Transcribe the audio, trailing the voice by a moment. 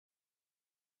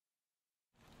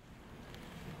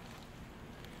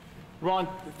Ron,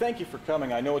 thank you for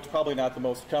coming. I know it's probably not the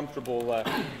most comfortable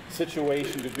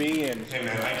situation to be in. Hey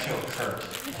man, I killed Kurt.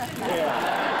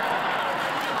 Yeah.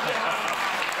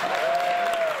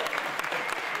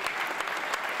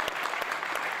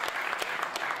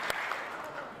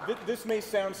 This may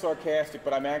sound sarcastic,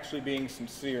 but I'm actually being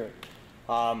sincere.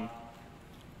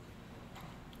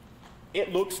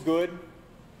 It looks good.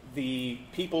 The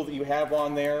people that you have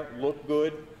on there look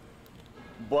good.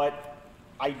 But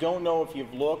I don't know if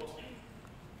you've looked.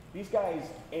 These guys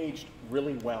aged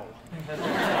really well.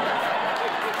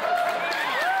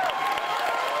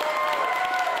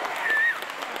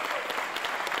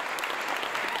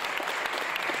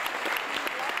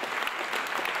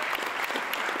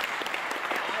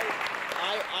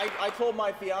 I told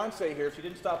my fiance here, if she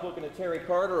didn't stop looking at Terry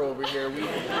Carter over here, we'd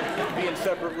be in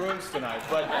separate rooms tonight.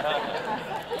 But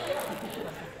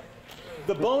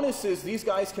the bonus is these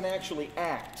guys can actually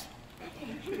act. I'm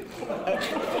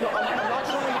not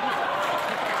trying to...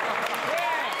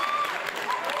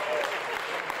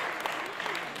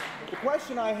 The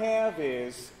question I have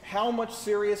is, how much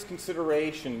serious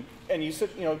consideration, and you said,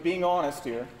 being honest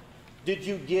here, did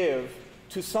you give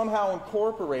to somehow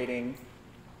incorporating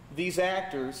these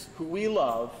actors who we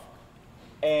love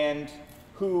and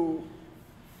who,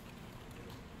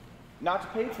 not to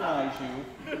patronize you,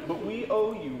 but we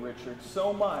owe you, Richard,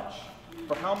 so much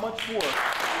for how much work,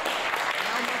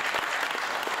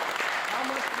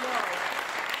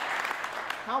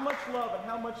 how much love and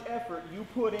how much effort you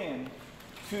put in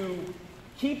to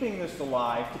keeping this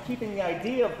alive, to keeping the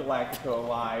idea of Galactica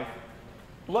alive.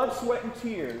 Blood, sweat, and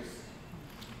tears.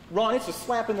 Ron, it's a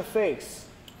slap in the face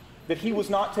that he was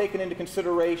not taken into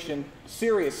consideration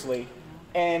seriously.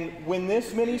 And when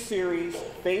this miniseries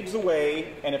fades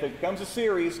away, and if it becomes a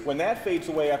series, when that fades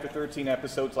away after 13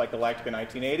 episodes like Galactica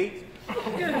 1980,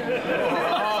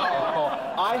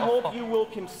 I hope you will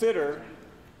consider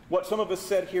what some of us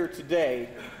said here today,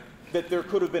 that there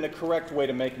could have been a correct way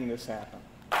to making this happen.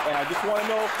 And I just want to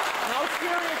know how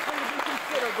seriously would you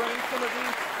consider bringing some of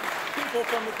these people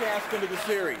from the cast into the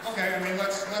series? Okay, I mean,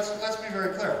 let's be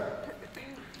very clear.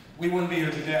 We wouldn't be here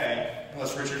today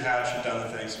unless Richard Hatch had done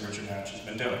the things that Richard Hatch has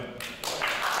been doing. Right?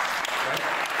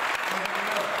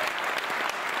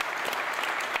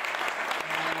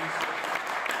 And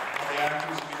all the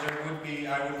actors,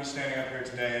 I wouldn't be standing up here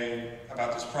today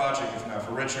about this project if not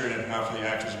for Richard and if not for the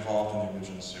actors involved in the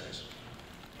original series.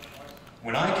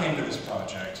 When I came to this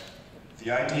project,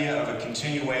 the idea of a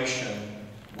continuation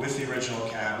with the original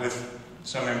cast, with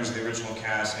some members of the original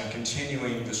cast, and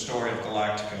continuing the story of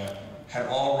Galactica had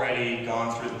already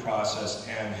gone through the process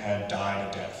and had died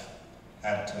a death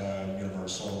at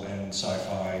Universal and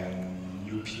Sci-Fi and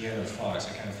UPN or Fox.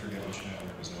 I kind of forget which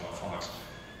network was about Fox.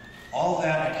 All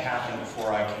that had happened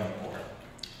before I came aboard.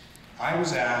 I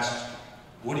was asked,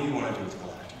 what do you want to do with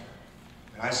Galactica?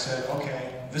 And I said,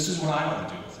 okay, this is what I want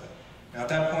to do with it. Now at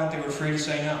that point they were free to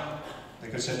say no. They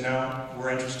could have said, no, we're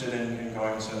interested in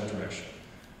going this other direction.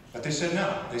 But they said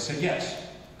no. They said, yes,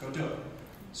 go do it.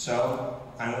 So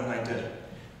I went and I did it.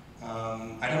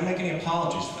 I don't make any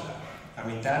apologies for that. I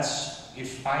mean,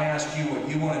 if I asked you what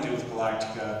you want to do with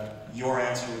Galactica, your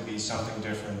answer would be something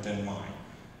different than mine.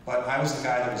 But I was the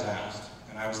guy that was asked,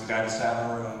 and I was the guy that sat in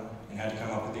the room and had to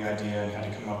come up with the idea and had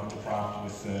to come up with the prompt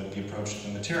with the approach to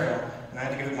the material, and I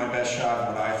had to give it my best shot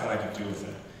at what I thought I could do with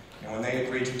it. And when they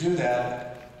agreed to do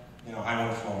that, I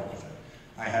went forward with it.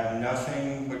 I have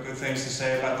nothing but good things to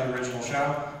say about the original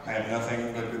show. I have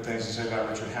nothing but good things to say about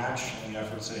Richard Hatch and the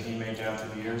efforts that he made down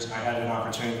through the years. I had an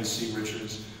opportunity to see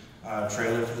Richard's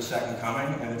trailer for The Second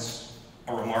Coming, and it's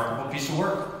a remarkable piece of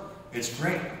work. It's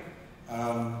great. But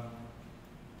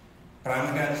I'm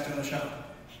the guy that's doing the show,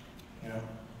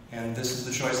 And this is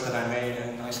the choice that I made,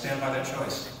 and I stand by that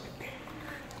choice.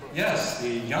 Yes, the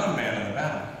young man in the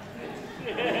back.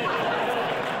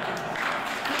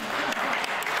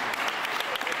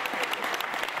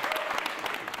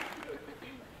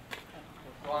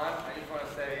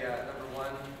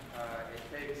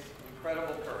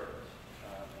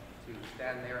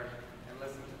 There and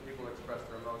listen to people express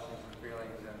their emotions and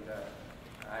feelings, and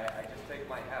I just take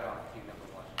my hat off to you, number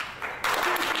one.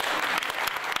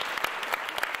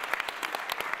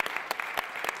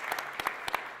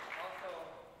 Also,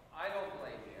 I don't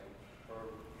blame you for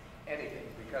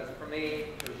anything, because for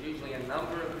me, there's usually a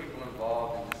number of people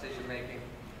involved in decision making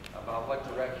about what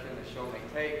direction the show may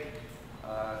take.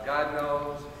 God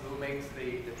knows who makes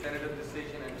the definitive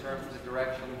decision in terms of the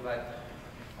direction, but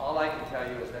all I can tell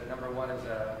you is that number one is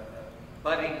a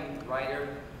budding writer,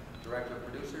 director,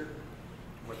 producer,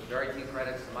 with very few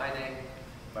credits to my name,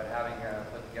 but having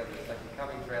put together the Second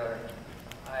Coming trailer,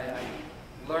 I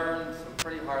learned some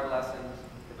pretty hard lessons,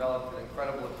 developed an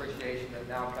incredible appreciation that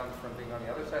now comes from being on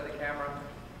the other side of the camera.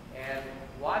 And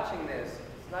watching this,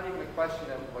 it's not even a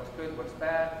question of what's good, what's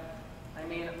bad. I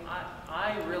mean,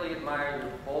 I really admire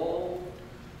your bold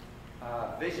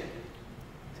vision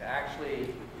to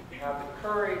actually have the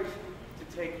courage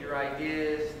to take your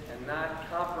ideas and not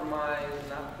compromise,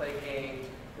 not play games.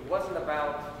 It wasn't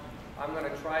about, I'm going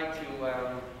to try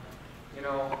to, you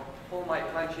know, pull my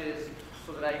punches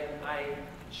so that I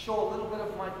show a little bit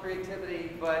of my creativity,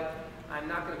 but I'm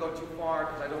not going to go too far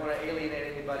because I don't want to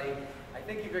alienate anybody. I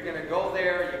think if you're going to go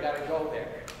there, you got to go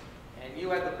there. And you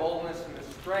had the boldness and the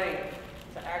strength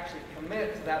to actually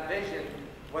commit to that vision.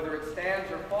 Whether it stands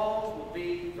or falls will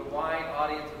be the wide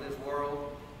audience of this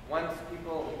world. Once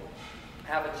people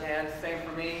have a chance, same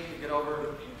for me, to get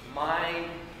over my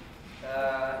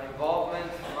involvement,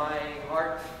 my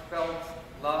heartfelt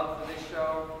love for this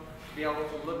show, to be able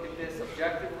to look at this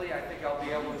objectively. I think I'll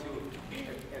be able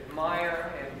to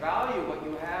admire and value what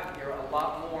you have here a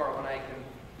lot more when I can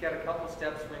get a couple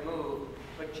steps removed.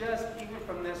 But just even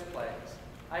from this place,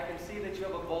 I can see that you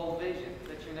have a bold vision,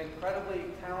 that you're an incredibly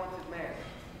talented man,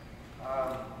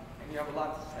 and you have a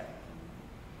lot to say.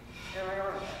 And I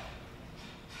honor that.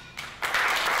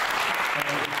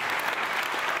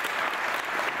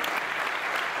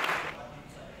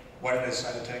 Why did I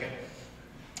decide to take it?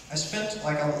 I spent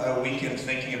like a weekend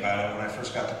thinking about it when I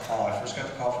first got the call. I first got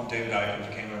the call from David Icke, who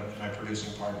became my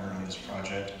producing partner on this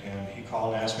project, and he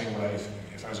called and asked me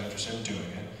if I was interested in doing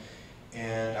it.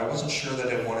 And I wasn't sure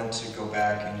that I wanted to go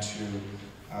back into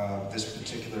this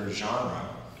particular genre.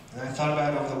 And I thought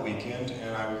about it over the weekend,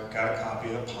 and I got a copy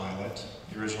of the pilot,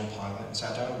 the original pilot, and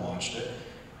sat down and watched it.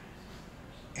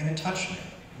 And it touched me.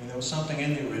 I mean, there was something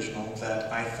in the original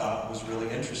that I thought was really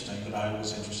interesting, that I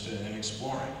was interested in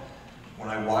exploring. When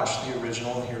I watched the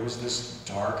original, here was this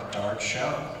dark, dark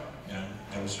show. You know,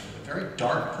 it was a very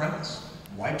dark premise.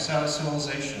 Wipes out a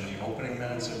civilization, the opening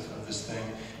minutes of this thing,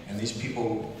 and these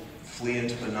people flee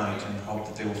into the night and hope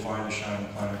that they will find a shining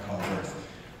planet called Earth.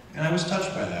 And I was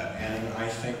touched by that, and I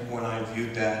think when I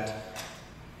viewed that,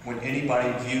 when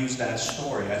anybody views that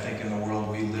story, I think in the world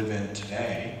we live in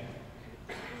today,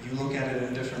 you look at it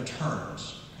in different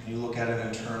terms. And you look at it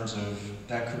in terms of,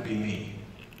 that could be me.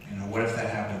 You know, what if that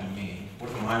happened to me?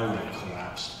 What if my world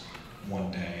collapsed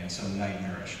one day in some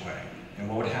nightmarish way? And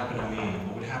what would happen to me? And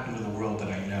what would happen to the world that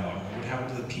I know? And what would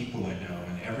happen to the people I know?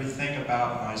 And everything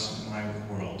about my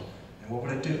world. And what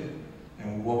would I do?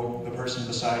 And what would the person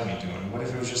beside me do? And what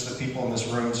if it was just the people in this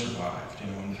room survived? You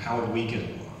know, and how would we get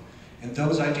along? And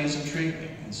those ideas intrigued me.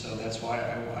 And so that's why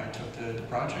I took the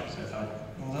project. I thought,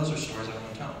 well, those are stories I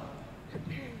want to tell.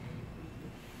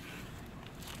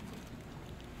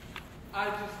 I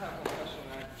just have one question,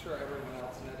 and I'm sure everyone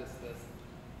else noticed this.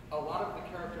 A lot of the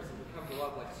characters have become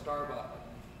beloved, like Starbuck.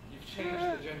 You've changed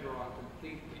the gender on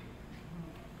completely.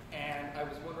 And I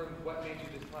was wondering what made you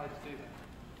decide to do that?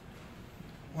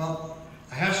 Well,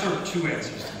 I have sort of two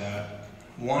answers to that.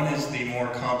 One is the more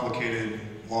complicated,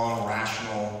 long,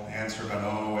 rational answer about,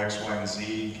 oh, X, Y, and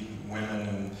Z, women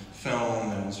and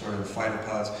film and sort of fighter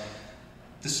pilots.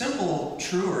 The simple,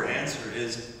 truer answer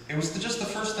is, it was just the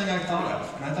first thing I thought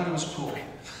of, and I thought it was cool.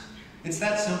 It's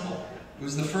that simple. It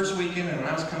was the first weekend, and when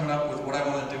I was coming up with what I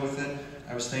wanted to do with it,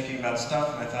 I was thinking about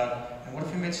stuff, and I thought, and what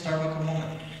if we made Starbuck a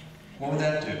woman? What would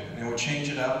that do? And it would change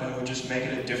it up, and it would just make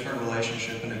it a different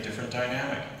relationship and a different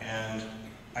dynamic. And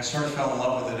I sort of fell in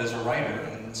love with it as a writer,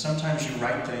 and sometimes you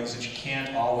write things that you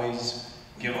can't always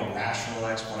give a rational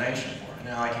explanation for.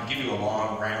 Now, I can give you a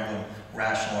long, rambling,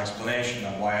 rational explanation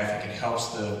of why I think it helps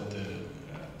the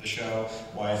show,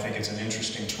 why I think it's an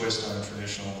interesting twist on a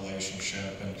traditional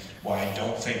relationship, and why I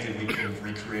don't think that we could have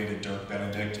recreated Dirk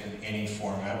Benedict in any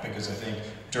format, because I think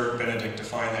Dirk Benedict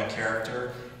defined that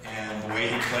character, and the way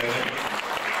he played it.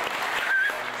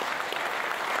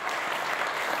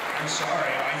 I'm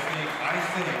sorry, I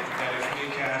think that if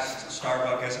we cast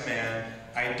Starbuck as a man,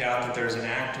 I doubt that there's an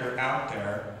actor out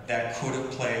there that could have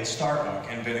played Starbuck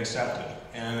and been accepted.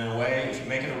 And in a way, if you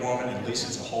make it a woman, at least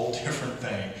it's a whole different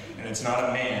thing. And it's not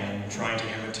a man trying to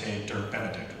imitate Dirk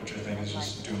Benedict, which I think is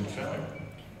just doomed to failure.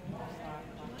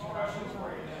 Questions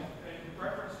for you, in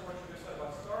reference to what you just said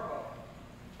about Starbuck,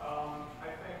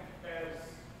 I think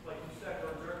as, like you said,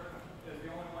 Dirk is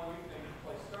the only one you think can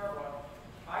play Starbuck.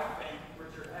 I think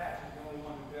Richard Hatch is the only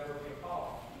one who could ever be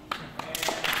Apollo.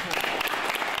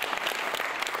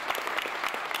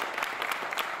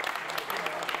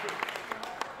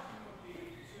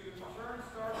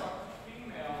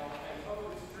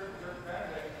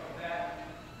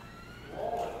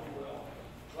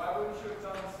 Why wouldn't you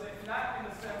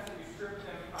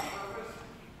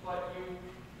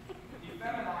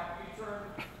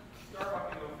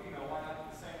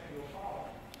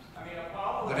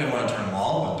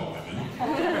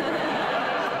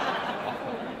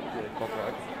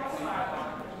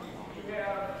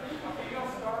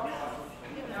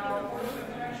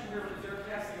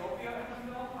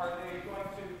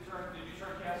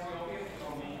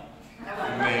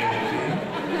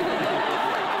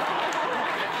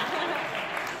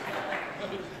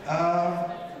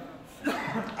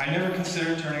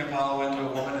considered turning Apollo into a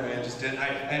woman. I mean, I just didn't.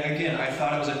 And again, I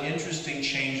thought it was an interesting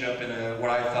change-up in what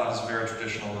I thought is a very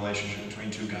traditional relationship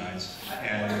between two guys. I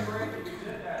think it's great that we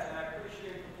did that, and I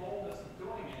appreciate the boldness of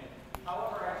doing it.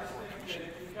 However, I just think that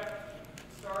if you kept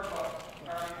Starbuck,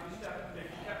 or if you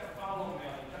kept Apollo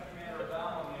male, you kept Commander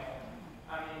Adamo male,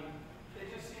 I mean, it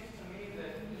just seems to me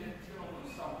that you're going to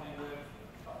lose something with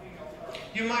a female Starbuck.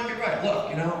 You might be right.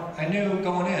 Look, you know, I knew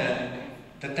going in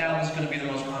that that was going to be the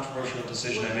most controversial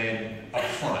decision I made up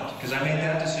front. Because I made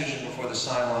that decision before the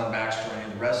Cylon backstory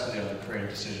and the rest of the other creative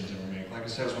decisions I were making. Like I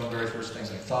said, it was one of the very first things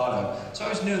I thought of. So I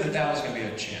always knew that that was going to be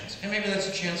a chance. And maybe that's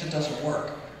a chance it doesn't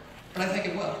work. But I think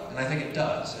it will. And I think it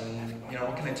does. And, you know,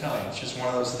 what can I tell you? It's just one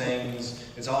of those things.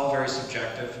 It's all very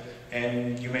subjective.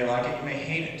 And you may like it, you may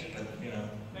hate it. But, you know,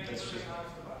 that's just...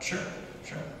 Sure,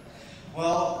 sure.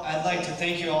 Well, I'd like to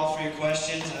thank you all for your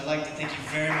questions. I'd like to thank you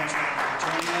very much for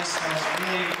joining us. That was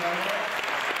really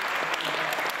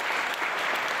incredible.